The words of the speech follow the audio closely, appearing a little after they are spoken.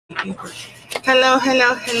Hello,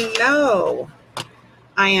 hello, hello.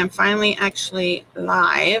 I am finally actually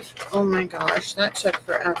live. Oh my gosh, that took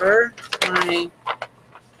forever.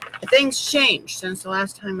 Things changed since the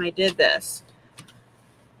last time I did this.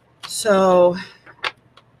 So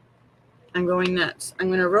I'm going nuts. I'm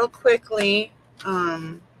going to real quickly let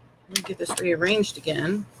me get this rearranged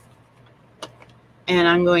again. And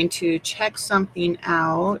I'm going to check something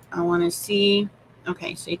out. I want to see.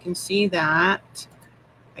 Okay, so you can see that.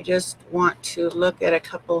 I just want to look at a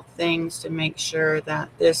couple things to make sure that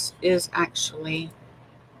this is actually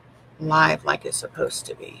live like it's supposed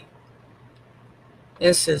to be.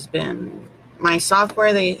 This has been my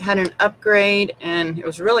software. They had an upgrade, and it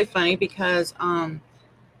was really funny because when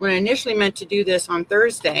I initially meant to do this on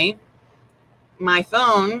Thursday, my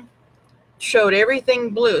phone showed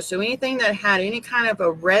everything blue. So anything that had any kind of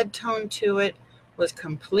a red tone to it was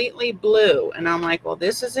completely blue. And I'm like, well,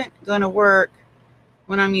 this isn't going to work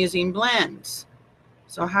when I'm using blends.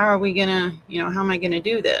 So how are we gonna, how am I gonna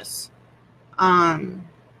do this? It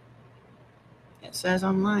says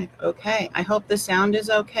I'm live. Okay, I hope the sound is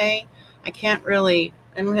okay. I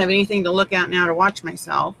don't have anything to look at now to watch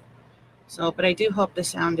myself. So, but I do hope the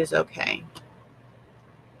sound is okay.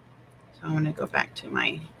 So I'm gonna go back to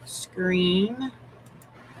my screen.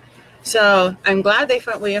 So I'm glad we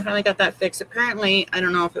finally got that fixed. Apparently, I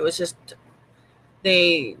don't know if it was just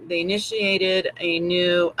they initiated a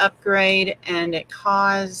new upgrade, and it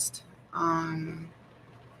caused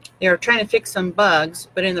they were trying to fix some bugs,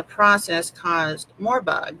 but in the process caused more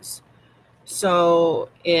bugs. So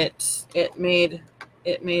it made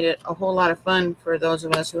it a whole lot of fun for those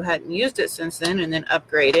of us who hadn't used it since then and then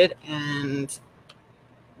upgraded, and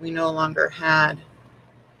we no longer had,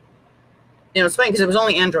 it's funny because it was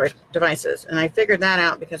only Android devices, and I figured that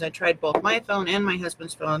out because I tried both my phone and my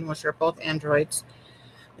husband's phone, which are both Androids.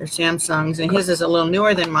 They're Samsungs, and his is a little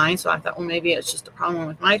newer than mine, so I thought, well, maybe it's just a problem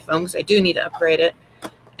with my phone because I do need to upgrade it.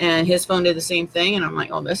 And his phone did the same thing, and I'm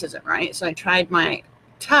like, oh, this isn't right. So I tried my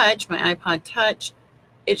iPod Touch.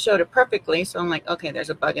 It showed it perfectly, so I'm like, okay, there's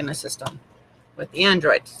a bug in the system with the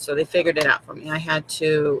Android. So they figured it out for me. I had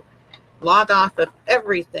to log off of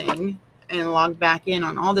everything and log back in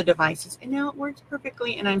on all the devices, and now it works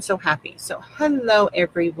perfectly, and I'm so happy. So hello,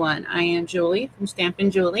 everyone. I am Julie from Stampin'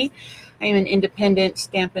 Julie. I am an independent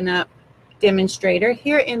Stampin' Up! Demonstrator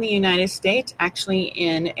here in the United States, actually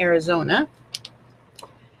in Arizona.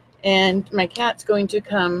 And my cat's going to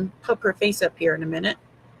come poke her face up here in a minute.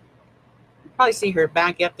 You'll probably see her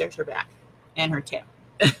back. Yep, there's her back and her tail.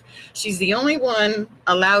 She's the only one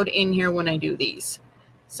allowed in here when I do these.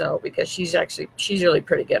 So, because she's really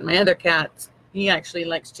pretty good. My other cat, he actually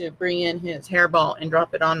likes to bring in his hairball and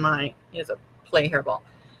drop it on he has a play hairball.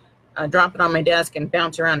 Drop it on my desk and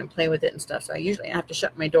bounce around and play with it and stuff. So I usually have to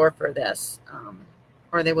shut my door for this,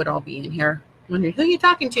 or they would all be in here wondering, who are you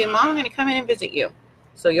talking to, Mom? I'm going to come in and visit you.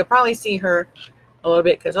 So you'll probably see her a little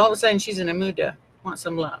bit because all of a sudden she's in a mood to want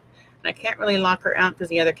some love. And I can't really lock her out because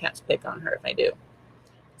the other cats pick on her if I do.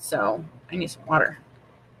 So I need some water.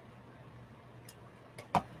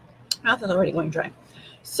 Mouth is already going dry.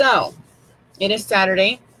 So it is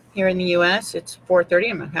Saturday here in the U.S. It's 4:30.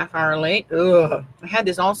 I'm a half hour late. Ugh. I had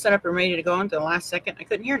this all set up and ready to go until the last second. I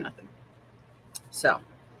couldn't hear nothing. So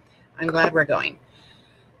I'm glad we're going.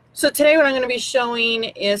 So today what I'm going to be showing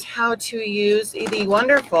is how to use the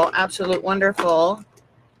wonderful, absolute wonderful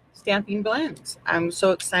stamping blends. I'm so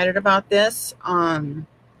excited about this.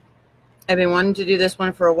 I've been wanting to do this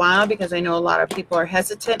one for a while because I know a lot of people are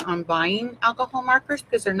hesitant on buying alcohol markers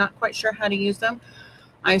because they're not quite sure how to use them.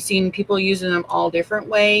 I've seen people using them all different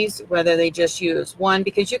ways, whether they just use one,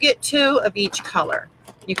 because you get two of each color.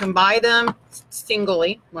 You can buy them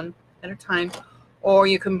singly, one at a time, or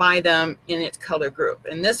you can buy them in its color group.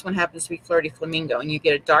 And this one happens to be Flirty Flamingo, and you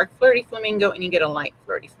get a dark Flirty Flamingo and you get a light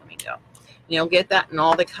Flirty Flamingo. And you'll get that in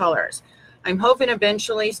all the colors. I'm hoping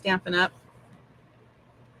eventually Stampin' Up!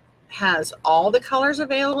 Has all the colors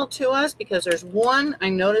available to us, because there's one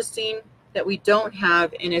I'm noticing that we don't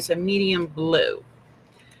have, and it's a medium blue.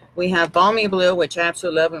 We have Balmy Blue, which I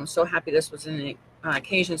absolutely love, and I'm so happy this was in the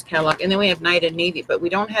Occasions catalog. And then we have Night and Navy, but we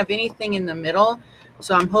don't have anything in the middle.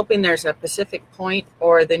 So I'm hoping there's a Pacific Point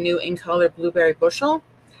or the new In Color Blueberry Bushel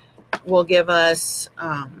will give us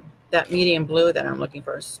that medium blue that I'm looking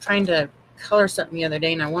for. I was trying to color something the other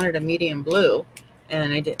day, and I wanted a medium blue,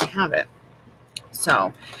 and I didn't have it.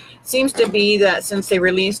 So it seems to be that since they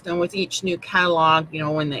released them with each new catalog,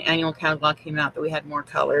 when the annual catalog came out, that we had more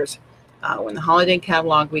colors. When the holiday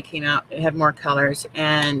catalog came out, it had more colors.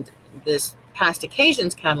 And this past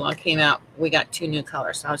Occasions catalog came out, we got 2 new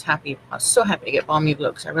colors. So I was so happy to get Balmy Blue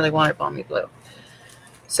because I really wanted Balmy Blue.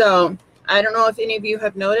 So I don't know if any of you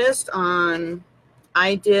have noticed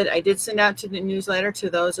I did send out to the newsletter to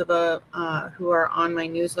those of who are on my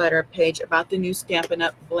newsletter page about the new Stampin'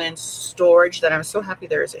 Up! Blend storage that I'm so happy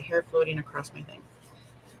there is a hair floating across my thing.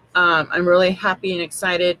 I'm really happy and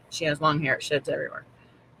excited. She has long hair. It sheds everywhere.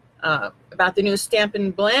 About the new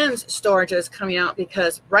Stampin' Blends storage that's coming out,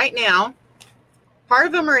 because right now, part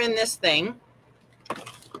of them are in this thing,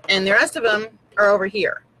 and the rest of them are over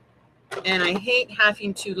here. And I hate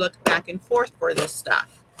having to look back and forth for this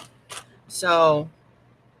stuff. So,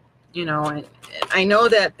 you know, I know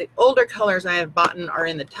that the older colors I have bought are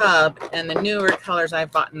in the tub, and the newer colors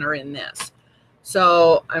I've bought are in this.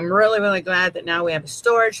 So I'm really, really glad that now we have a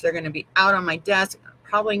storage. They're going to be out on my desk.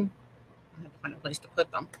 Probably I have to find a place to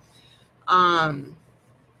put them.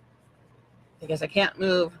 Because I can't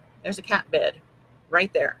move. There's a cat bed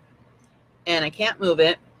right there. And I can't move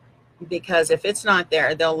it because if it's not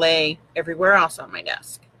there, they'll lay everywhere else on my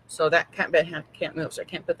desk. So that cat bed can't move, so I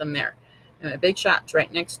can't put them there. And my big shot's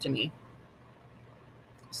right next to me.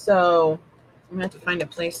 So I'm going to have to find a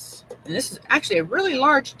place. And this is actually a really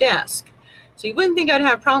large desk. So you wouldn't think I'd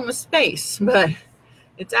have a problem with space, but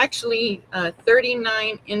it's actually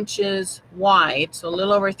 39 inches wide, so a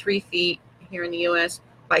little over 3 feet here in the U.S.,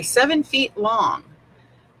 by 7 feet long.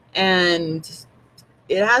 And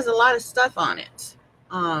it has a lot of stuff on it.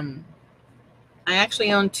 I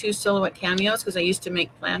actually own 2 silhouette cameos because I used to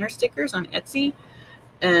make planner stickers on Etsy,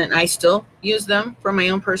 and I still use them for my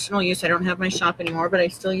own personal use. I don't have my shop anymore, but I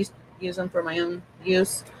still use them for my own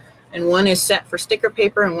use. And one is set for sticker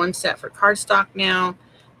paper and one's set for cardstock now.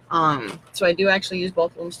 So I do actually use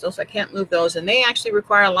both of them still, so I can't move those. And they actually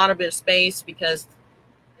require a lot of bit of space because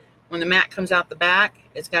when the mat comes out the back,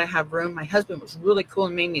 it's got to have room. My husband was really cool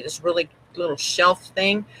and made me this really little shelf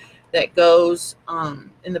thing that goes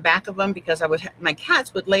in the back of them, because my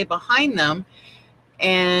cats would lay behind them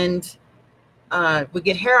and would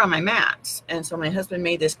get hair on my mats. And so my husband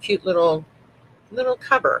made this cute little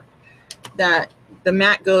cover that the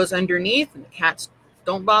mat goes underneath and the cats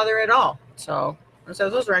don't bother at all. So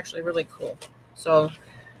those are actually really cool. So,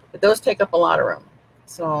 but those take up a lot of room.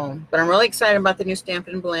 So, but I'm really excited about the new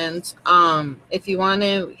Stampin' Blends. If you want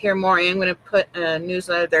to hear more, I am going to put a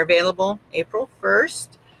newsletter. They're available April 1st.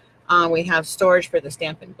 We have storage for the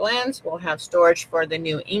Stampin' Blends. We'll have storage for the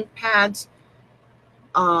new ink pads.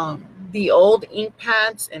 The old ink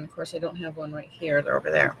pads, and of course I don't have one right here. They're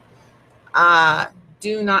over there.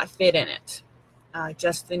 Do not fit in it.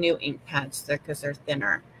 Just the new ink pads, because they're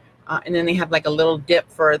thinner. And then they have like a little dip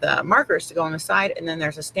for the markers to go on the side. And then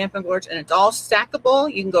there's a Stampin' Gorge, and it's all stackable.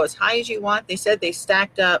 You can go as high as you want. They said they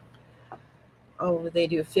stacked up, they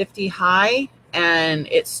do 50 high, and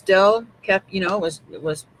it still kept, it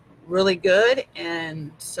was really good.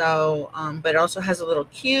 And so, but it also has a little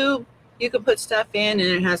cube you can put stuff in, and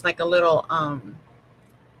it has like a little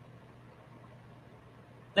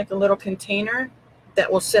container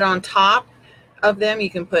that will sit on top of them.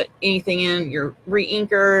 You can put anything in, your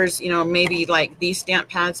re-inkers, maybe like these stamp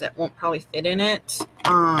pads that won't probably fit in it.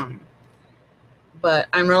 But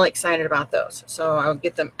I'm really excited about those. So I'll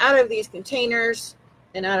get them out of these containers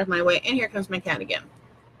and out of my way. And here comes my cat again.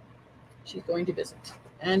 She's going to visit,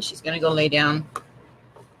 and she's going to go lay down.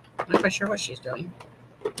 I'm not quite sure what she's doing.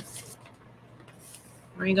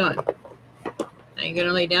 Where are you going? Are you going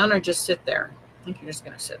to lay down or just sit there? I think you're just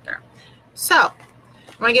going to sit there. So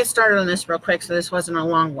I'm going to get started on this real quick, so this wasn't a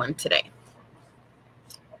long one today.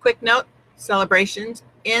 Quick note, celebrations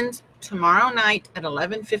ends tomorrow night at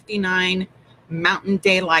 11:59 Mountain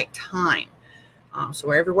Daylight Time. So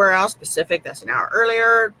we're everywhere else, Pacific, that's an hour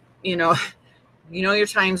earlier. You know your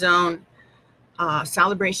time zone.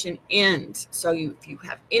 Celebration ends. So if you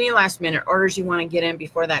have any last minute orders you want to get in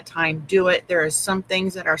before that time, do it. There are some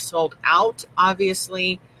things that are sold out,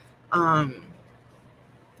 obviously.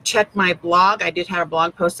 Check my blog. I did have a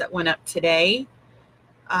blog post that went up today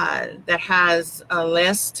that has a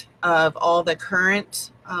list of all the current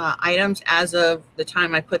items as of the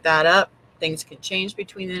time I put that up. Things can change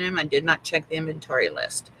between them. I did not check the inventory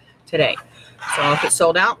list today. So if it's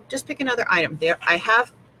sold out, just pick another item. There, I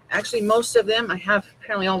have actually most of them. I have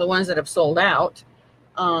apparently all the ones that have sold out.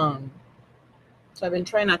 So I've been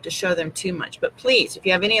trying not to show them too much. But please, if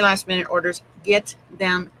you have any last minute orders, get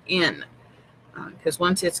them in. Because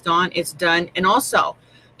once it's gone, it's done. And also,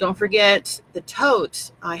 don't forget the tote.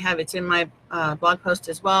 It's in my blog post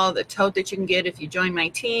as well. The tote that you can get if you join my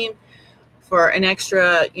team for an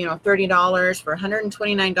extra, $30. For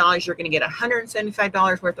 $129, you're going to get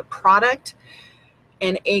 $175 worth of product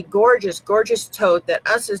and a gorgeous, gorgeous tote that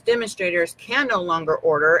us as demonstrators can no longer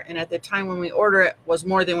order. And at the time when we order it was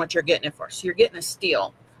more than what you're getting it for. So you're getting a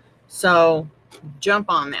steal. So jump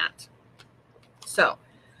on that. So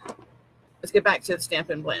let's get back to the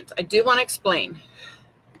Stampin' blends. I do want to explain.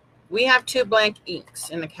 We have 2 blank inks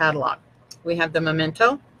in the catalog. We have the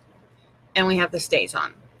Memento and we have the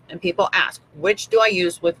StazOn. And people ask, which do I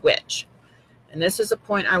use with which? And this is a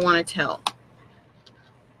point I want to tell.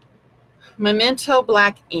 Memento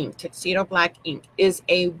black ink, Tuxedo black ink, is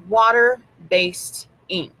a water-based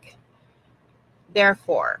ink.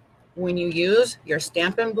 Therefore, when you use your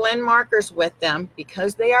Stampin' blend markers with them,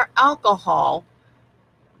 because they are alcohol,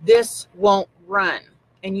 this won't run.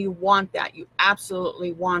 And you want that. You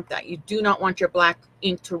absolutely want that. You do not want your black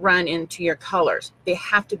ink to run into your colors. They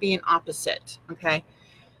have to be an opposite, okay?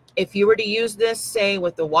 If you were to use this, say,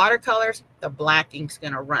 with the watercolors, the black ink's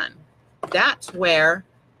going to run. That's where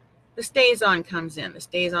the StazOn comes in, the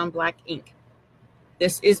StazOn black ink.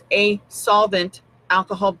 This is a solvent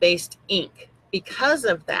alcohol-based ink. Because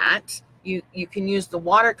of that, you can use the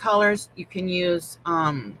watercolors, you can use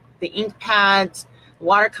the ink pads,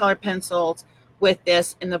 watercolor pencils with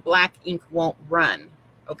this, and the black ink won't run,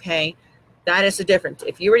 okay? That is the difference.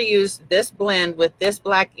 If you were to use this blend with this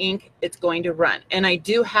black ink, it's going to run. And I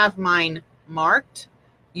do have mine marked,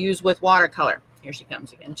 use with watercolor. Here she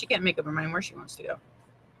comes again. She can't make up her mind where she wants to go.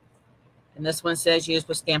 And this one says use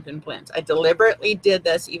with Stampin' blends. I deliberately did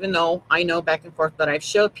this, even though I know back and forth, but I've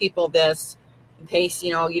showed people this in case,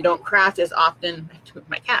 you know, you don't craft as often.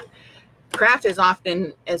 My cat. Craft as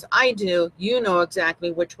often as I do, you know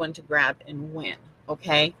exactly which one to grab and when,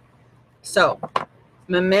 okay? So,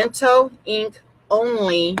 Memento ink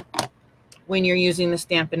only when you're using the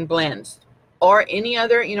Stampin' blends, or any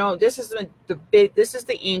other, you know, this is the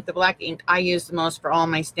ink, the black ink I use the most for all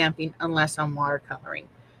my stamping, unless I'm watercoloring.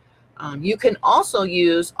 You can also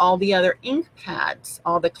use all the other ink pads,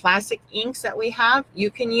 all the classic inks that we have. You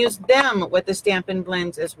can use them with the Stampin'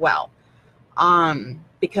 blends as well,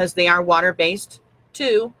 because they are water-based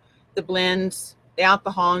too. The blends, the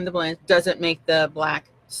alcohol in the blend doesn't make the black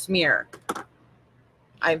smear.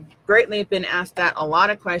 I've greatly been asked that, a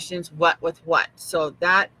lot of questions, what with what. So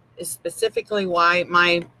that is specifically why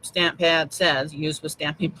my stamp pad says use with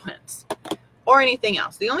Stampin' blends. Or anything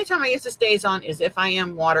else. The only time I use the StazOn is if I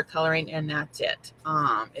am watercoloring, and that's it.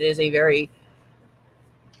 It is a very,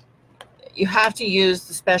 you have to use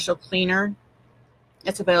the special cleaner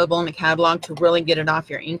that's available in the catalog to really get it off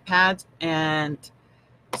your ink pads. And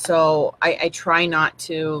so I try not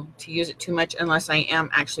to use it too much unless I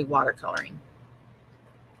am actually watercoloring.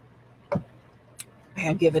 I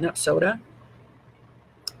have given up soda.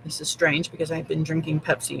 This is strange because I've been drinking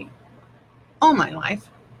Pepsi all my life.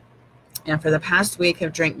 And for the past week,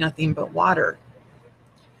 I've drank nothing but water.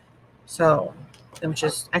 So, which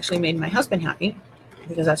has actually made my husband happy,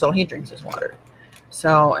 because that's all he drinks is water.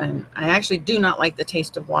 So, and I actually do not like the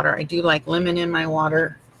taste of water. I do like lemon in my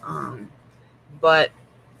water, but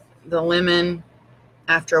the lemon,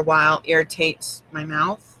 after a while, irritates my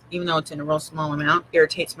mouth. Even though it's in a real small amount,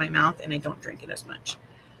 irritates my mouth, and I don't drink it as much.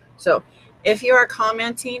 So, if you are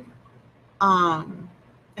commenting, I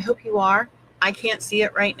hope you are. I can't see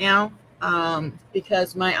it right now.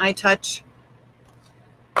 Because my iTouch,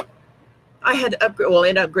 I had to upgrade, well,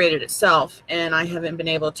 it upgraded itself, and I haven't been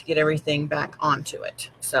able to get everything back onto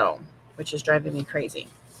it. So, which is driving me crazy.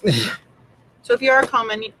 So if you are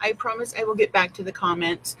commenting, I promise I will get back to the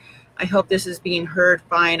comments. I hope this is being heard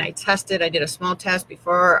fine. I did a small test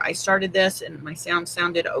before I started this, and my sound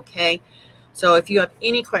sounded okay. So if you have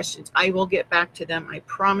any questions, I will get back to them. I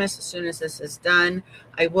promise as soon as this is done.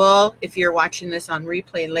 I will, if you're watching this on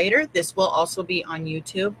replay later, this will also be on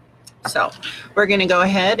YouTube. So we're going to go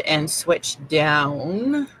ahead and switch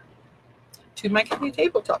down to my Candy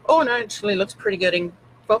tabletop. Oh, and it actually looks pretty good in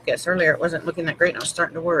focus. Earlier it wasn't looking that great, and I was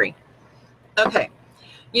starting to worry. Okay,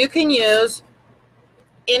 you can use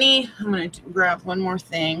any, I'm going to grab one more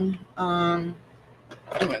thing. I'm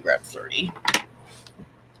going to grab 30.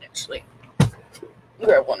 Actually,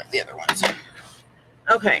 grab one of the other ones.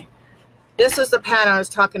 Okay, this is the pad I was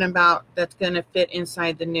talking about that's going to fit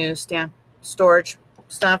inside the new stamp storage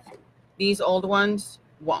stuff. These old ones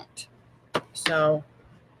won't. So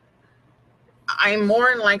I'm more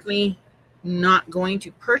than likely not going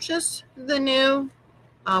to purchase the new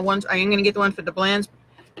ones. I am going to get the one for the blends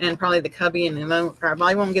and probably the cubby, and then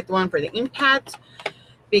I won't get the one for the ink pads,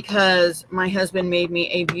 because my husband made me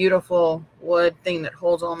a beautiful wood thing that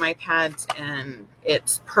holds all my pads, and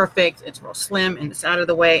it's perfect. It's real slim, and it's out of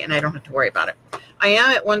the way, and I don't have to worry about it. I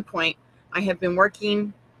am at one point, I have been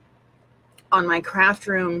working on my craft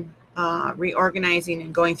room, reorganizing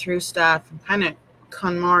and going through stuff, and kind of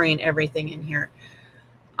KonMariing everything in here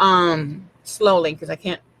slowly, because I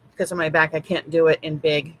can't, because of my back, I can't do it in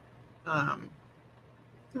big. I'm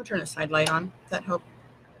going to turn the side light on. Does that help?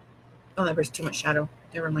 Oh, that was too much shadow.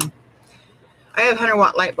 Never mind. I have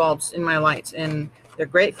 100-watt light bulbs in my lights, and they're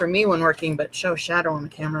great for me when working, but show shadow on the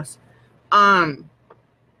cameras. I've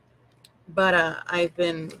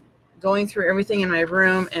been going through everything in my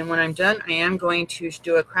room, and when I'm done, I am going to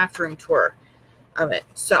do a craft room tour of it.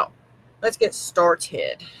 So let's get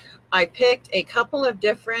started. I picked a couple of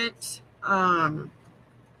different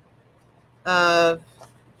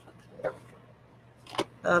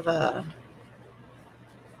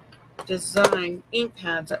design ink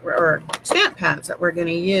pads that or stamp pads that we're going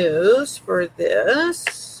to use for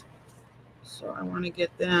this. So I want to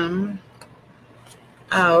get them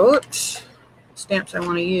out. Stamps I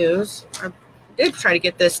want to use. I did try to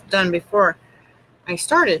get this done before I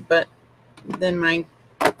started, but then my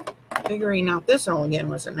figuring out this all again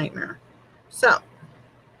was a nightmare. So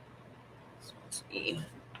let's see.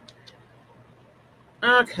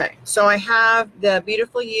 Okay, so I have the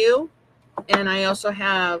Beautiful You, and I also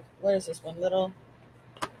have, what is this one?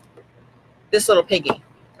 This little piggy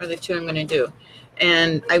are the two I'm going to do.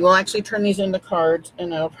 And I will actually turn these into cards,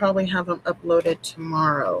 and I'll probably have them uploaded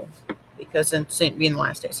tomorrow because in St. being the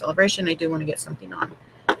last day celebration, I do want to get something on.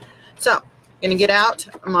 So I'm going to get out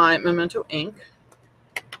my Memento ink.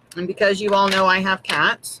 And because you all know I have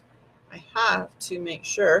cats, I have to make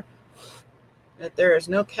sure that there is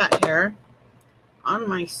no cat hair on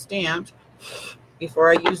my stamps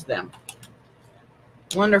before I use them.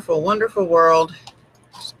 Wonderful, wonderful world.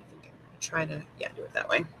 Try to, yeah, do it that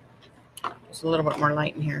way. Just a little bit more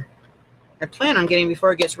light in here. I plan on getting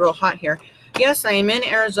before it gets real hot here. Yes, I am in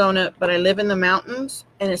Arizona, but I live in the mountains,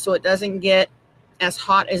 and so it doesn't get as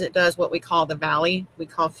hot as it does what we call the valley. We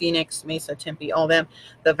call Phoenix, Mesa, Tempe, all them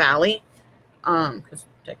the valley, because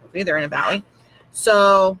technically they're in a valley.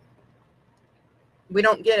 So we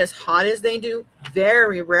don't get as hot as they do.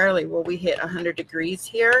 Very rarely will we hit 100 degrees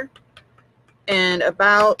here. And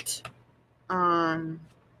about cat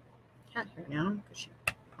hair now because she's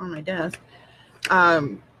on my desk.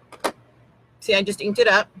 See, I just inked it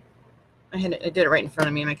up. I did it right in front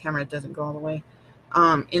of me. My camera doesn't go all the way.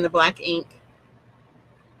 In the black ink.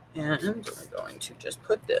 And we're going to just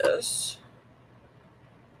put this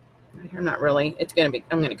right here. Not really. It's going to be,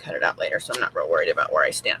 I'm going to cut it out later, so I'm not real worried about where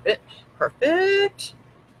I stamp it. Perfect.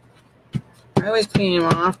 I always clean them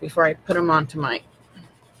off before I put them onto my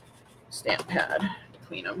stamp pad to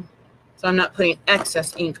clean them. So I'm not putting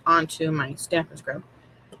excess ink onto my Stampin' Scrub.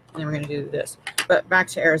 And then we're going to do this. But back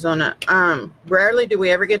to Arizona. Rarely do we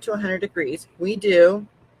ever get to 100 degrees. We do.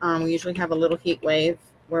 We usually have a little heat wave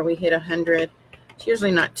where we hit 100. It's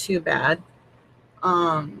usually not too bad.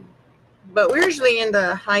 But we're usually in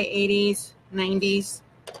the high 80s, 90s.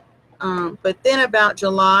 But then about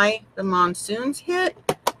July, the monsoons hit.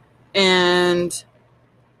 And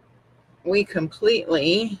we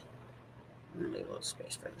completely, I'm going to leave a little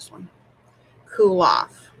space for this one, cool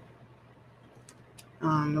off. The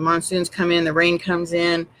monsoons come in, the rain comes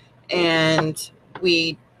in, and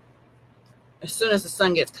as soon as the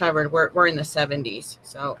sun gets covered, we're in the 70s.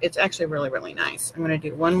 So it's actually really, really nice. I'm going to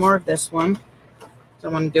do one more of this one. So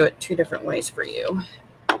I want to do it 2 different ways for you.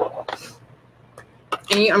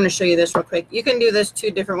 And I'm going to show you this real quick. You can do this 2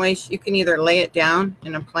 different ways. You can either lay it down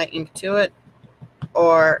and apply ink to it,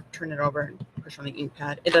 or turn it over and push on the ink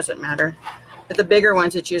pad. It doesn't matter. But the bigger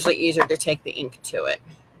ones, it's usually easier to take the ink to it.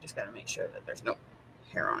 Just got to make sure that there's no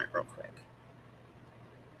hair on it real quick.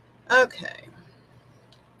 Okay.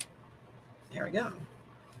 There we go.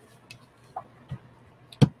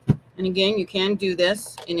 And again, you can do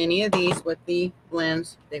this in any of these with the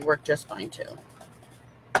blends. They work just fine too.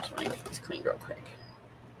 Just want to get these cleaned real quick.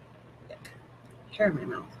 Hair in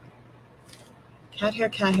my mouth. Cat hair,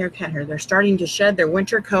 cat hair, cat hair. They're starting to shed their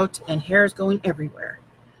winter coats and hair is going everywhere.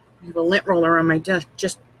 I have a lint roller on my desk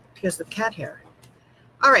just because of cat hair.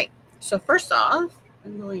 All right. So first off,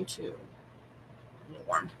 I'm going to, a little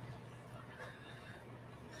warm.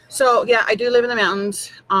 So yeah, I do live in the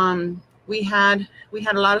mountains. We had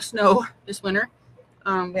a lot of snow this winter.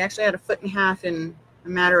 We actually had 1.5 feet in a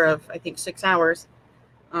matter of, I think, 6 hours.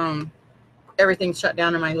 Everything's shut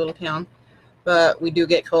down in my little town. But we do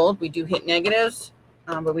get cold. We do hit negatives,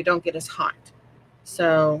 but we don't get as hot.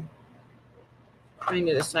 So I'm trying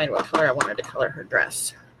to decide what color I wanted to color her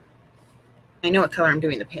dress. I know what color I'm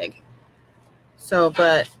doing the pig. So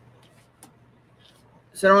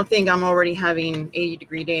don't think I'm already having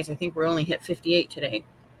 80-degree days. I think we're only hit 58 today,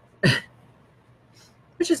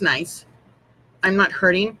 which is nice. I'm not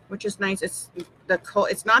hurting, which is nice. It's the cold.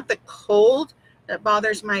 It's not the cold that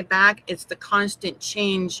bothers my back. It's the constant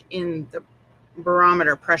change in the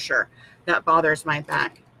barometer pressure that bothers my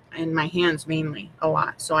back and my hands mainly a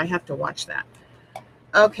lot. So I have to watch that.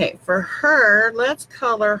 Okay, for her, let's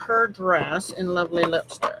color her dress in Lovely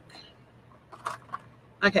Lipstick.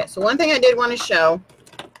 Okay, so one thing I did want to show,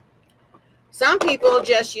 some people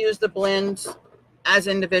just use the blends as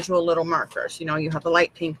individual little markers. You know, you have the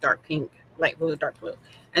light pink, dark pink, light blue, dark blue,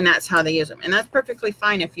 and that's how they use them. And that's perfectly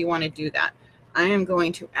fine if you want to do that. I am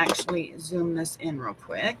going to actually zoom this in real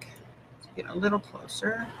quick to get a little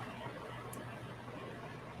closer.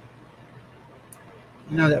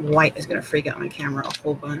 I know that white is going to freak out my camera a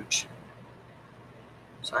whole bunch.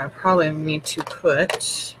 So I probably need to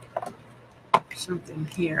put something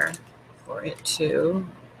here for it to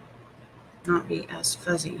not be as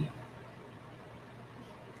fuzzy.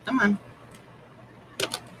 Come on.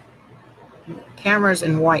 Cameras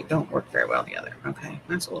in white don't work very well together. Okay,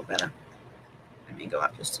 that's a little better. Let me go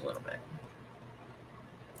up just a little bit.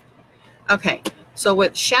 Okay, so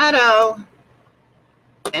with shadow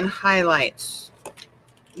and highlights,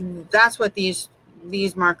 that's what these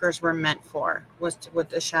markers were meant for, was with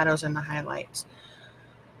the shadows and the highlights.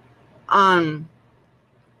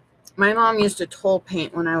 My mom used to toll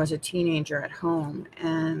paint when I was a teenager at home,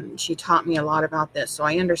 and she taught me a lot about this, so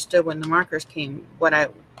I understood when the markers came what I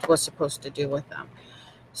was supposed to do with them.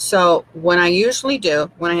 So what I usually do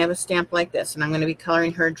when I have a stamp like this, and I'm going to be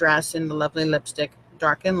coloring her dress in the Lovely Lipstick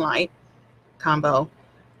dark and light combo,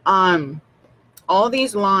 all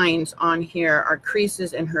these lines on here are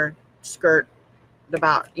creases in her skirt,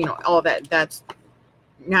 about, you know, all that. That's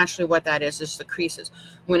naturally what that is the creases.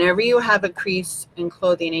 Whenever you have a crease in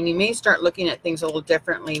clothing, and you may start looking at things a little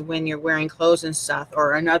differently when you're wearing clothes and stuff,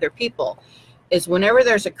 or in other people, is whenever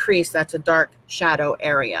there's a crease, that's a dark shadow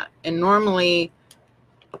area. And normally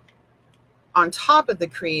on top of the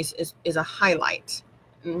crease is a highlight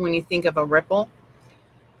when you think of a ripple.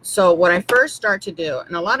 So what I first start to do,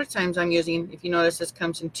 and a lot of times I'm using, if you notice, this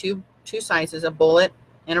comes in two sizes, a bullet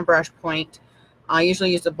and a brush point. I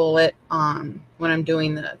usually use a bullet when I'm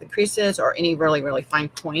doing the creases or any really, really fine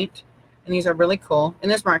point. And these are really cool.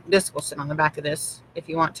 And this will sit on the back of this if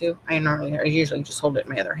you want to. I usually just hold it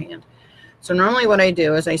in my other hand. So normally what I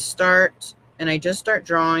do is I start, and I just start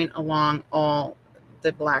drawing along all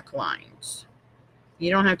the black lines. You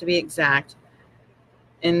don't have to be exact.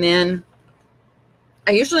 And then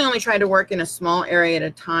I usually only try to work in a small area at a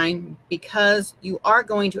time, because you are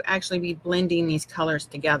going to actually be blending these colors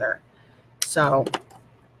together. So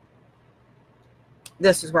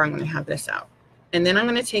this is where I'm going to have this out. And then I'm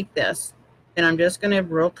going to take this, and I'm just going to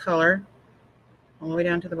roll color all the way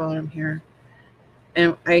down to the bottom here.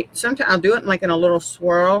 And sometimes I'll do it like in a little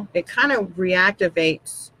swirl. It kind of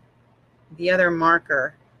reactivates the other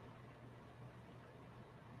marker,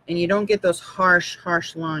 and you don't get those harsh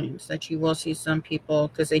lines that you will see some people,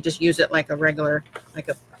 because they just use it like a regular, like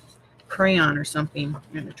a crayon or something. I'm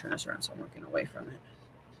going to turn this around so I'm looking away from it.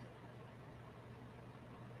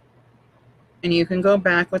 And you can go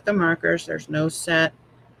back with the markers. There's no set.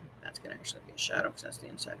 That's going to actually be a shadow because that's the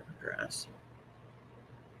inside of her dress.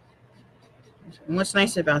 And what's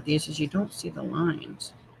nice about these is you don't see the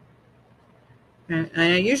lines. And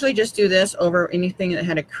I usually just do this over anything that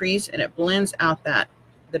had a crease, and it blends out the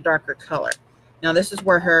darker color. Now this is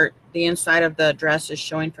where the inside of the dress is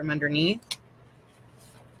showing from underneath.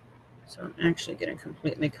 So I'm actually going to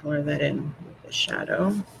completely color that in with the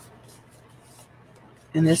shadow.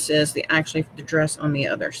 And this is actually the dress on the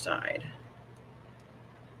other side.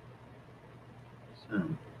 So,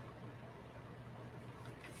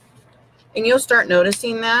 and you'll start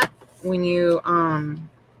noticing that when you, and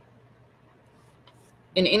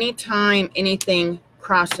any time anything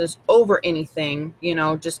crosses over anything, you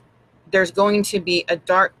know, just there's going to be a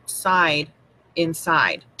dark side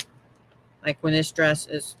inside. Like when this dress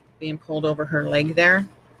is being pulled over her leg there,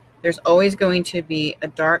 there's always going to be a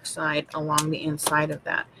dark side along the inside of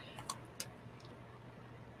that.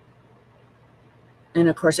 And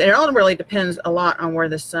of course, it all really depends a lot on where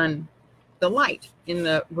the light in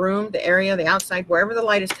the room, the area, the outside, wherever the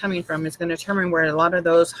light is coming from is going to determine where a lot of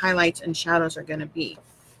those highlights and shadows are going to be.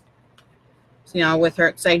 So, you know, with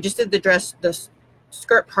her, so I just did the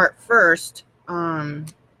skirt part first. Because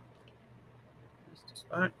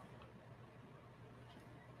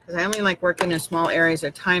I only like working in small areas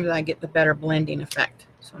at times that I get the better blending effect.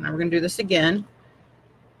 So now we're going to do this again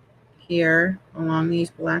here along these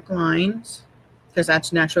black lines, because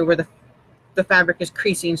that's naturally where the fabric is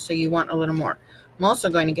creasing, so you want a little more. I'm also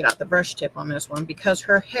going to get out the brush tip on this one because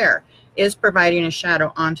her hair is providing a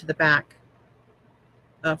shadow onto the back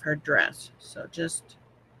of her dress. So just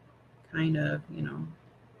kind of, you know,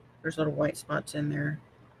 there's little white spots in there.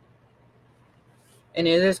 And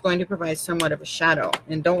it is going to provide somewhat of a shadow.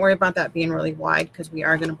 And don't worry about that being really wide, because we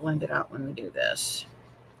are going to blend it out when we do this.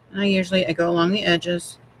 And I go along the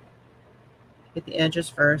edges, get the edges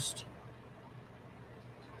first.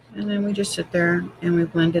 And then we just sit there and we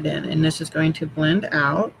blend it in. And this is going to blend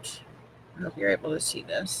out. I hope you're able to see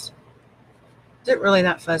this. Is it really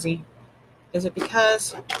that fuzzy? Is it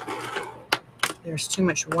because there's too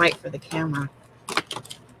much white for the camera?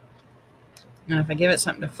 And if I give it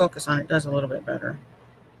something to focus on, it does a little bit better.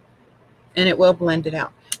 And it will blend it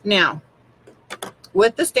out. Now,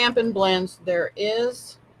 with the Stampin' blends, there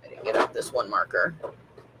is, I didn't get out this one marker.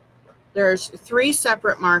 There's 3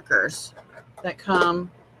 separate markers that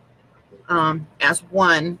come as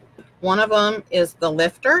one. One of them is the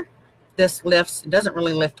lifter. This lifts, it doesn't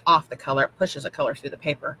really lift off the color, it pushes a color through the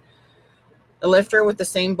paper. The lifter with the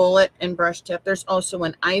same bullet and brush tip. There's also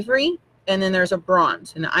an ivory, and then there's a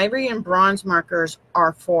bronze. And the ivory and bronze markers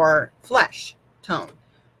are for flesh tone.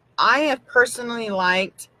 I have personally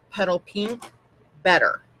liked Petal Pink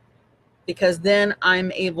better because then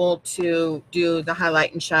I'm able to do the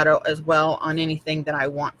highlight and shadow as well on anything that I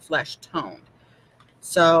want flesh toned.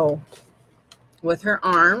 So with her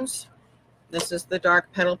arms, this is the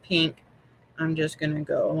dark Petal Pink. I'm just going to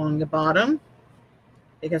go along the bottom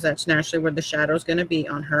because that's naturally where the shadow is going to be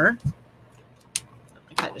on her.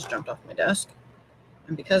 My cat just jumped off my desk.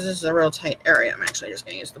 And because this is a real tight area, I'm actually just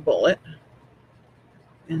going to use the bullet.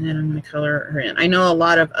 And then I'm going to color her in. I know a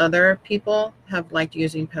lot of other people have liked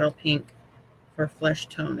using Petal Pink for flesh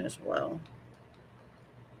tone as well.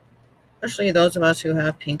 Especially those of us who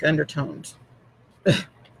have pink undertones.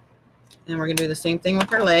 And we're going to do the same thing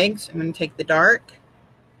with her legs. I'm going to take the dark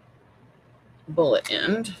bullet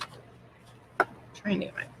end. Trying to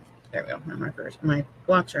get my, there we go, my markers, my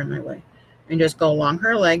blocks are in my way. And just go along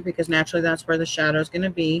her leg because naturally that's where the shadow is going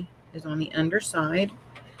to be, is on the underside.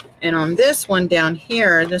 And on this one down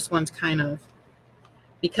here, this one's kind of,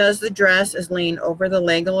 because the dress is laying over the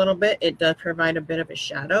leg a little bit, it does provide a bit of a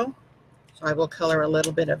shadow. So I will color a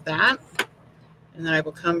little bit of that. And then I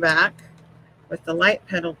will come back with the light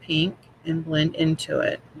Petal Pink and blend into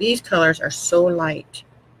it. These colors are so light.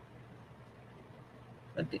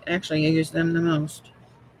 But actually, I use them the most.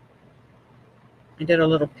 I did a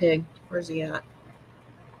little pig. Where's he at?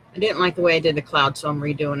 I didn't like the way I did the cloud, so I'm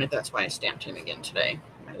redoing it. That's why I stamped him again today.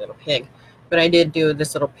 My little pig. But I did do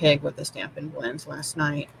this little pig with the Stampin' blends last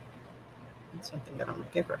night. That's something that on my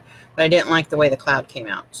paper. But I didn't like the way the cloud came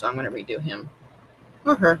out, so I'm going to redo him.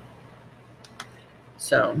 Or her.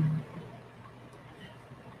 So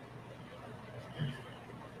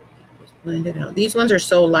blend it out. These ones are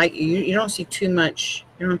so light, you don't see too much.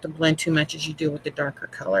 You don't have to blend too much as you do with the darker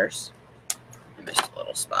colors. I missed a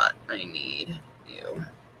little spot. I need you.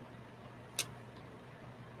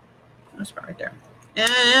 That's right there.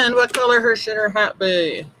 And what color should her hat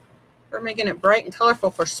be? We're making it bright and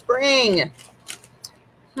colorful for spring.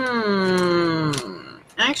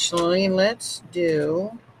 Actually, let's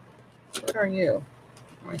do, what are you?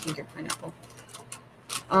 Oh, I think you're pineapple.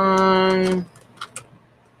 I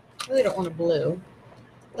really don't want a blue.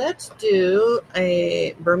 Let's do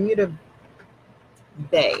a Bermuda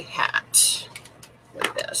Bay hat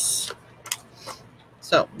with this.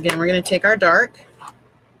 So again, we're going to take our dark.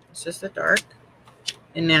 This is the dark.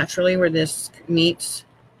 And naturally where this meets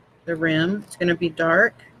the rim, it's going to be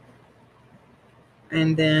dark.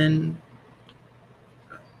 And then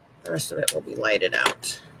the rest of it will be lighted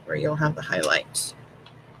out where you'll have the highlights.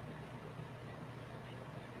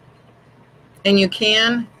 And you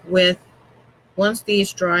can, once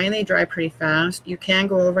these dry, and they dry pretty fast, you can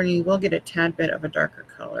go over and you will get a tad bit of a darker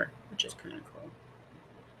color, which is kind of cool.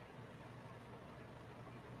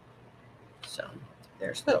 So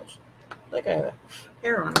there's those. Like I have a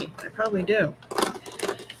hair on me. I probably do.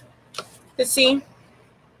 But see,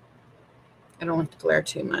 I don't want to glare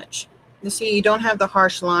too much. You see, you don't have the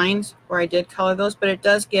harsh lines where I did color those, but it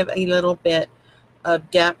does give a little bit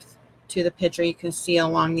of depth to the picture. You can see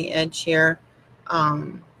along the edge here.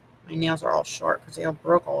 My nails are all short because they all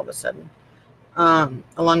broke all of a sudden.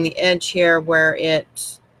 Along the edge here where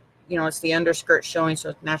it's, you know, it's the underskirt showing,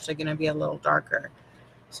 so it's naturally going to be a little darker.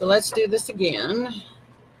 So let's do this again.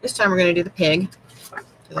 This time we're going to do the pig,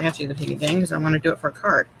 because I have to do the pig again because I want to do it for a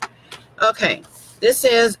card. Okay, this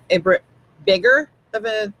is a bigger of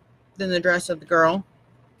a than the dress of the girl,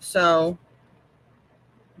 so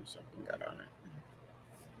something got on it.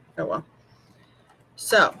 Oh well.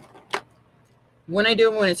 So when I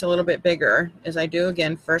do when it's a little bit bigger, as I do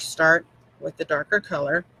again, first start with the darker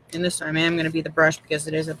color, and this time I am going to be the brush because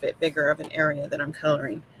it is a bit bigger of an area that I'm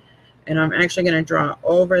coloring. And I'm actually going to draw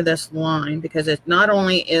over this line because it not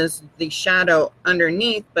only is the shadow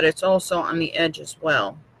underneath, but it's also on the edge as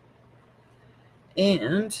well.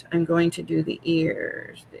 And I'm going to do the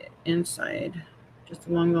ears, the inside, just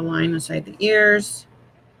along the line inside the ears.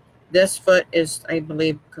 This foot is, I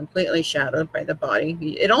believe, completely shadowed by the body.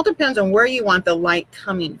 It all depends on where you want the light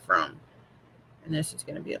coming from. And this is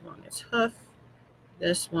going to be along his hoof.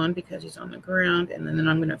 This one because he's on the ground, and then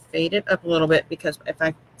I'm going to fade it up a little bit because if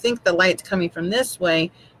I think the light's coming from this way,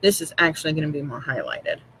 this is actually going to be more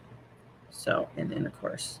highlighted. So, and then of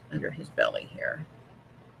course under his belly here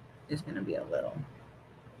is going to be a little.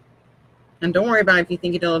 And don't worry about it if you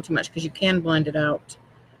think you did a little too much, because you can blend it out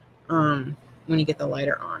when you get the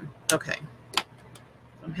lighter on. Okay,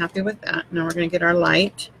 I'm happy with that. Now we're going to get our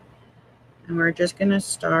light, and we're just going to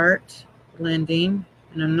start blending.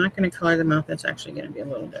 And I'm not going to color the mouth. That's actually going to be a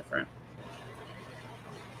little different.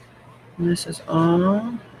 And this is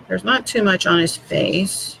all. There's not too much on his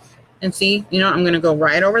face. And see, you know, I'm going to go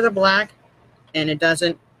right over the black, and it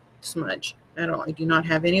doesn't smudge at all. I do not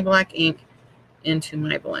have any black ink into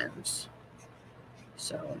my blends.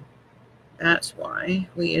 So that's why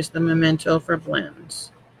we use the Memento for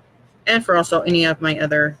blends. And for also any of my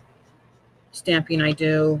other stamping I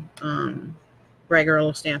do,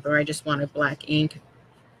 regular stamping where I just wanted black ink.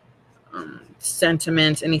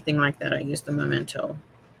 Sentiments, anything like that, I use the Memento.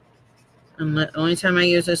 And the only time I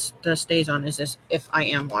use this stays on is this if I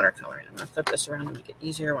am watercoloring. I'm going to flip this around to make it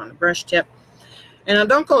easier on the brush tip. And I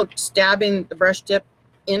don't go stabbing the brush tip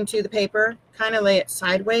into the paper. Kind of lay it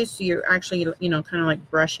sideways so you're actually, you know, kind of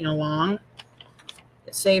like brushing along.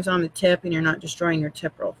 It saves on the tip and you're not destroying your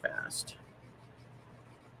tip real fast.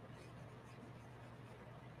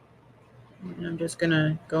 And I'm just going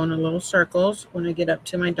to go in little circles when I get up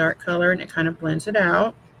to my dark color, and it kind of blends it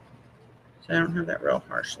out. So I don't have that real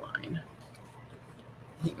harsh line.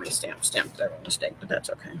 I think my stamped that a mistake, but that's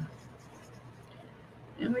okay.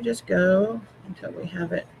 And we just go until we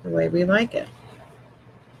have it the way we like it.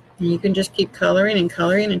 And you can just keep coloring and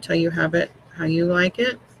coloring until you have it how you like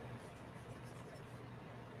it.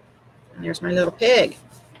 And there's my little pig.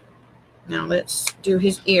 Now let's do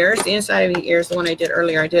his ears. The inside of the ears, the one I did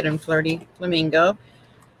earlier, I did in Flirty Flamingo.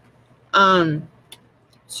 So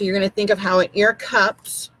you're going to think of how an ear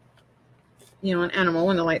cups, you know, an animal.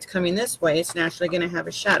 When the light's coming this way, it's naturally going to have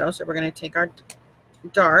a shadow. So we're going to take our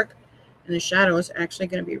dark, and the shadow is actually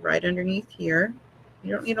going to be right underneath here.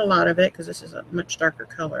 You don't need a lot of it because this is a much darker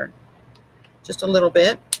color. Just a little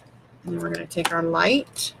bit. And then we're going to take our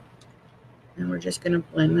light, and we're just going to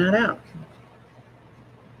blend that out.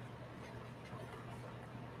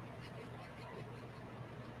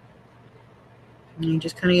 And you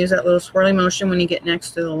just kind of use that little swirly motion when you get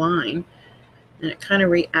next to the line. And it kind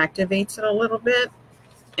of reactivates it a little bit.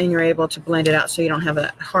 And you're able to blend it out so you don't have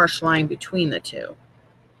a harsh line between the two.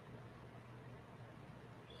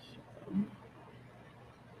 So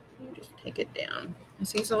you just take it down. And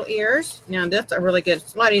see these little ears? Now that's a really good,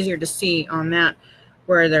 it's a lot easier to see on that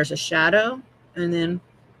where there's a shadow and then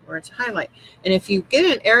where it's highlight. And if you get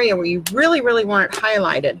an area where you really, really want it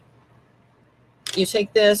highlighted, you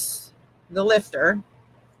take this, the lifter,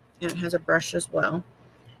 and it has a brush as well.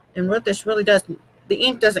 And what this really does, the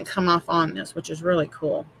ink doesn't come off on this, which is really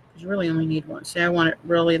cool because you really only need one. Say I want it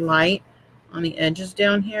really light on the edges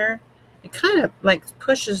down here. It kind of like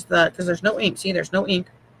pushes the, because there's no ink. See, there's no ink.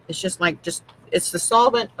 It's just like, it's the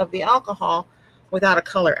solvent of the alcohol without a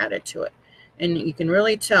color added to it. And you can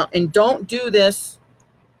really tell. And don't do this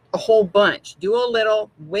a whole bunch. Do a little,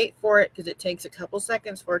 wait for it because it takes a couple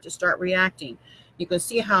seconds for it to start reacting. You can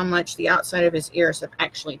see how much the outside of his ears have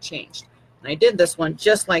actually changed. And I did this one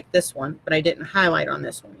just like this one, but I didn't highlight on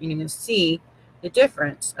this one. And you can see the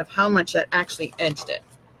difference of how much that actually edged it.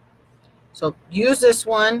 So use this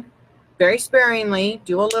one very sparingly.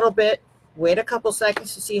 Do a little bit. Wait a couple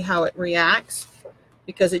seconds to see how it reacts.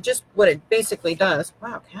 Because it just, what it basically does,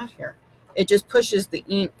 wow, cat hair. It just pushes the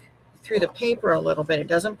ink through the paper a little bit. It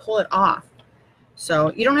doesn't pull it off.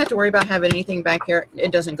 So you don't have to worry about having anything back here.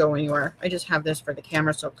 It doesn't go anywhere. I just have this for the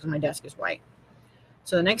camera so because my desk is white.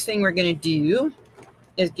 So the next thing we're going to do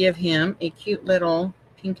is give him a cute little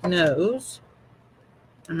pink nose.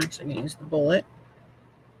 I'm actually going to use the bullet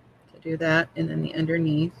to do that. And then the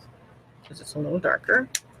underneath because it's a little darker.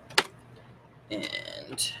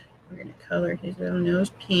 And we're going to color his little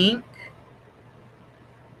nose pink.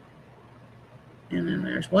 And then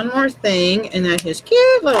there's one more thing, and that's his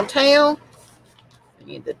cute little tail. I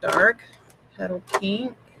need the dark petal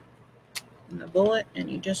pink and the bullet, and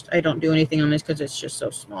you just, I don't do anything on this because it's just so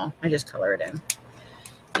small. I just color it in.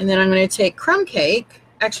 And then I'm going to take crumb cake.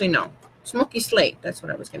 Actually, no, smoky slate. That's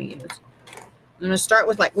what I was going to use. I'm going to start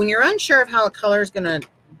with, like, when you're unsure of how a color is going to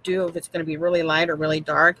do, if it's going to be really light or really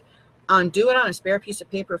dark, do it on a spare piece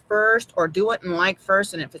of paper first, or do it in light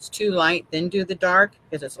first, and if it's too light, then do the dark,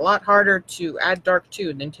 because it's a lot harder to add dark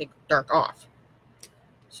to than take dark off.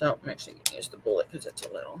 So I'm actually going to use the bullet because it's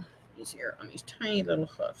a little easier on these tiny little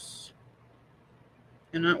hoofs.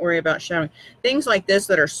 And not worry about shadowing. Things like this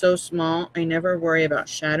that are so small, I never worry about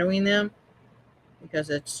shadowing them because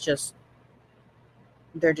it's just,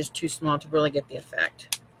 they're just too small to really get the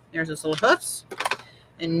effect. There's those little hoofs.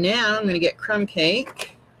 And now I'm going to get crumb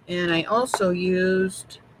cake. And I also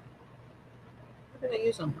used, what did I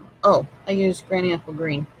use on that? Oh, I used Granny Apple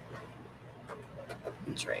Green.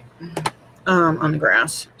 That's right. On the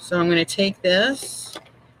grass. So I'm going to take this.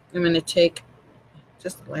 I'm going to take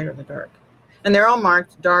just the light or the dark. And they're all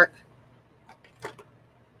marked dark,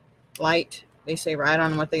 light. They say right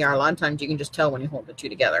on what they are. A lot of times you can just tell when you hold the two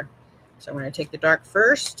together. So I'm going to take the dark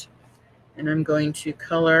first, and I'm going to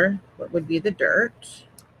color what would be the dirt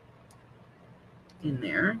in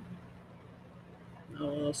there.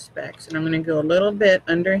 Little specks. And I'm going to go a little bit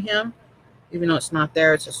under him, even though it's not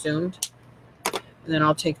there, it's assumed. And then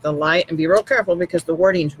I'll take the light and be real careful because the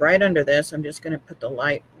wording's right under this. I'm just going to put the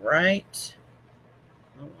light right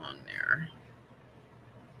along there.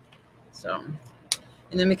 So,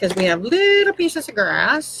 and then because we have little pieces of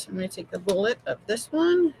grass, I'm going to take the bullet of this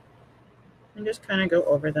one and just kind of go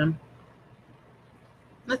over them.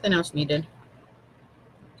 Nothing else needed.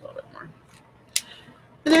 A little bit more.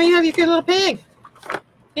 And there you have your cute little pig.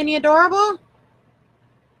 Isn't he adorable?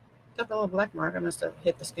 Got a little black mark. I must have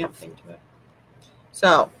hit the stamp thing to it.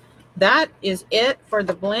 So that is it for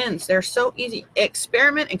the blends. They're so easy.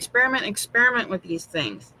 Experiment, experiment, experiment with these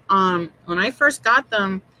things. When I first got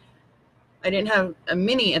them, I didn't have a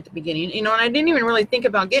mini at the beginning, you know, and I didn't even really think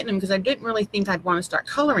about getting them because I didn't really think I'd want to start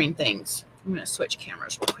coloring things. I'm going to switch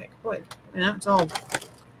cameras real quick. Boy, now it's all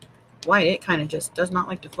white. It kind of just does not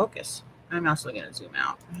like to focus. I'm also going to zoom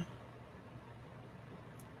out.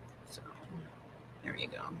 So there you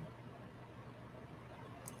go.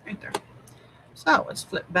 Right there. So let's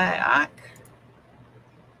flip back.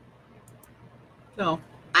 So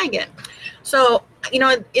I get. So, you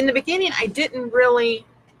know, in the beginning, I didn't really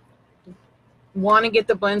want to get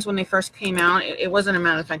the blends when they first came out. It wasn't a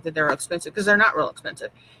matter of the fact that they were expensive because they're not real expensive.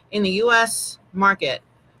 In the U.S. market,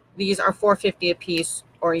 these are $4.50 a piece,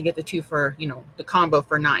 or you get the two for, you know, the combo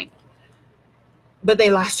for $9. But they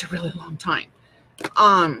last a really long time.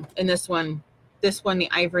 And this one, the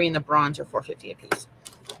ivory and the bronze are $4.50 a piece.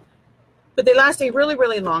 But they last a really,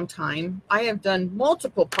 really long time. I have done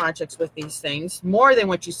multiple projects with these things, more than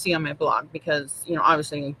what you see on my blog, because, you know,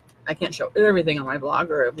 obviously I can't show everything on my blog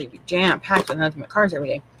or it would be jam-packed with nothing but cards every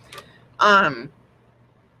day. And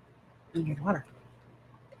here's water.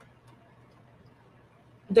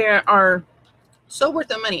 They are so worth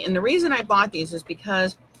the money. And the reason I bought these is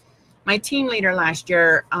because my team leader last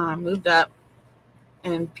year moved up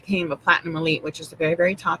and became a Platinum Elite, which is the very,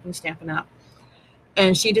 very top in Stampin' Up.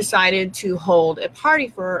 And she decided to hold a party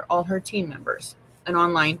for all her team members, an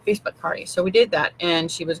online Facebook party. So we did that, and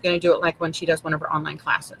she was going to do it like when she does one of her online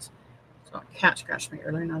classes. So a cat scratched me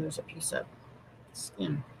earlier. Now there's a piece of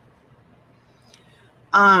skin.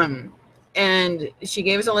 And she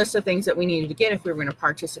gave us a list of things that we needed to get if we were going to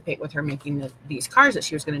participate with her making these cards that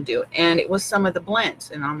she was going to do. And it was some of the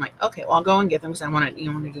blends. And I'm like, okay, well, I'll go and get them because I want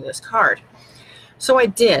to do this card. So I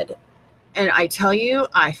did. And I tell you,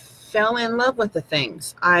 I fell in love with the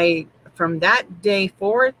things. I, from that day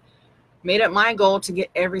forward, made it my goal to get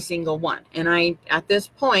every single one. And I, at this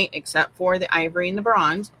point, except for the ivory and the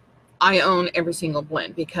bronze, I own every single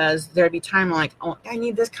blend because there'd be time like, oh, I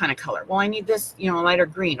need this kind of color. Well, I need this, you know, lighter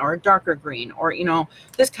green or a darker green or, you know,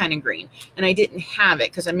 this kind of green. And I didn't have it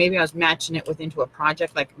because maybe I was matching it into a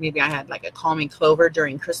project. Like maybe I had like a Call Me Clover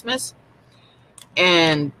during Christmas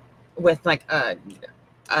and with like a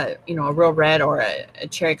you know, a real red or a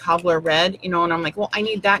cherry cobbler red, you know, and I'm like, well, I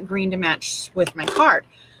need that green to match with my card.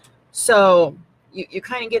 So you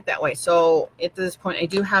kind of get that way. So at this point, I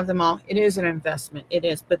do have them all. It is an investment. It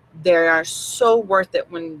is, but they are so worth it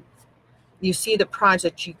when you see the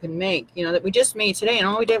project you can make, you know, that we just made today, and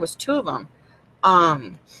all we did was 2 of them.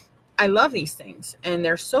 I love these things, and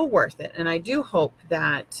they're so worth it. And I do hope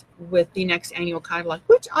that with the next annual catalog,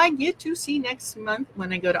 which I get to see next month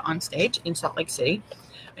when I go to On Stage in Salt Lake City,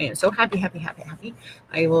 I am so happy, happy, happy, happy.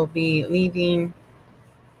 I will be leaving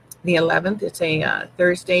the 11th. It's a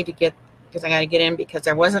Thursday to get, because I got to get in because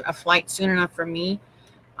there wasn't a flight soon enough for me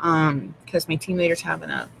because my team leader's having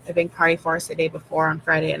a big party for us the day before on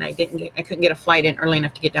Friday, and I couldn't get a flight in early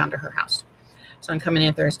enough to get down to her house. So I'm coming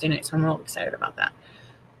in Thursday night, so I'm real excited about that.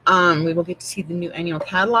 We will get to see the new annual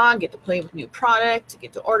catalog, get to play with new product,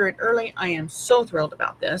 get to order it early. I am so thrilled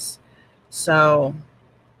about this. So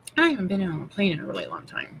I haven't been on a plane in a really long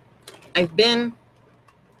time. I've been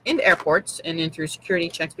into airports and in through security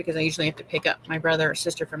checks, because I usually have to pick up my brother or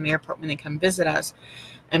sister from the airport when they come visit us.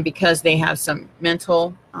 And because they have some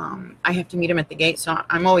mental, I have to meet them at the gate. So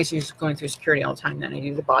I'm always just going through security all the time. Then I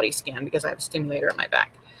do the body scan because I have a stimulator at my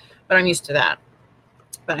back. But I'm used to that.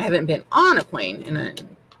 But I haven't been on a plane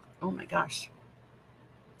in oh my gosh,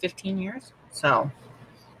 15 years. So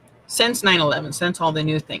since 9/11, since all the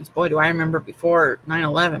new things. Boy, do I remember before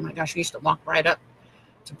 9/11. My gosh, we used to walk right up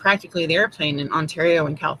to practically the airplane in Ontario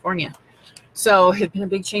and California. So it's been a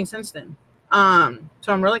big change since then.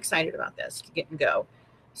 So I'm really excited about this to get and go.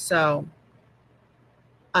 So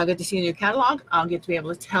I'll get to see the new catalog. I'll get to be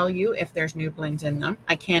able to tell you if there's new blings in them.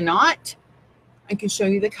 I can show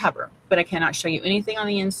you the cover, but I cannot show you anything on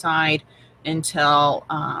the inside until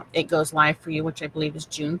it goes live for you, which I believe is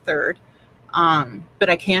June 3rd. But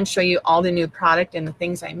I can show you all the new product and the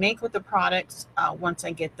things I make with the products once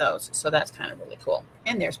I get those. So that's kind of really cool.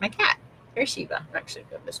 And there's my cat. There's Shiva. Actually,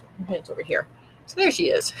 this one. Her head's over here. So there she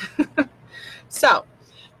is. So,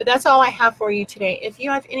 but that's all I have for you today. If you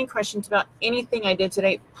have any questions about anything I did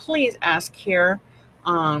today, please ask here.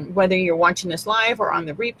 Whether you're watching this live or on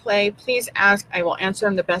the replay, please ask. I will answer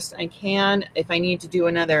them the best I can. If I need to do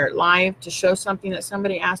another live to show something that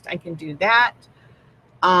somebody asked, I can do that.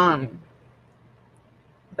 But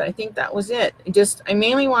I think that was it. I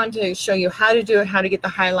mainly wanted to show you how to do it, how to get the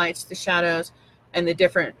highlights, the shadows, and the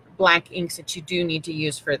different black inks that you do need to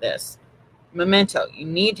use for this. Memento.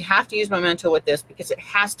 You have to use Memento with this because it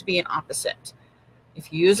has to be an opposite.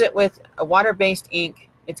 If you use it with a water-based ink,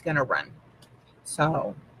 it's going to run.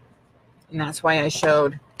 So, and that's why I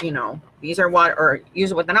showed, these are water, or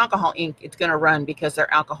use it with an alcohol ink, it's going to run because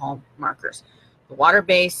they're alcohol markers. The water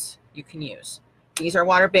base you can use. These are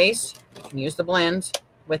water based. You can use the blends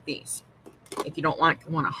with these. If you don't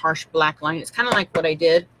want a harsh black line, it's kind of like what I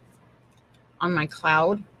did on my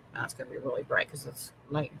cloud. Now it's going to be really bright because it's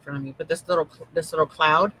light in front of me. But this little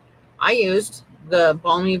cloud, I used the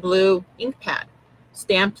balmy blue ink pad,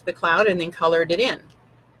 stamped the cloud, and then colored it in.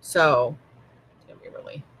 So it's going to be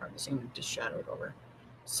really hard to see. I'm just shadowed over.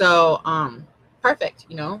 So perfect.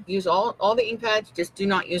 Use all the ink pads. Just do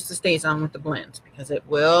not use the StazOn with the blends because it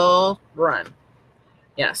will run.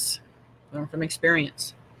 Yes, learn from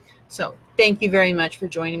experience. So thank you very much for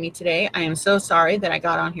joining me today. I am so sorry that I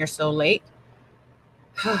got on here so late.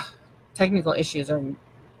 Technical issues are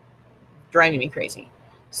driving me crazy.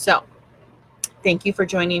 So thank you for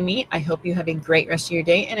joining me. I hope you have a great rest of your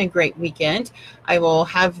day and a great weekend. I will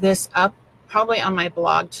have this up probably on my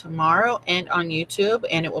blog tomorrow and on YouTube,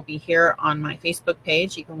 and it will be here on my Facebook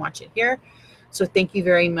page. You can watch it here. So thank you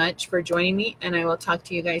very much for joining me, and I will talk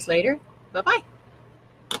to you guys later. Bye-bye.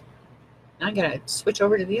 Now I gotta switch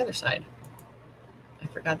over to the other side. I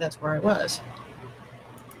forgot that's where I was.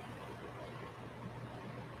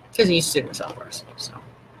 Because I used to do myself first. So,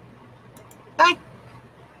 bye.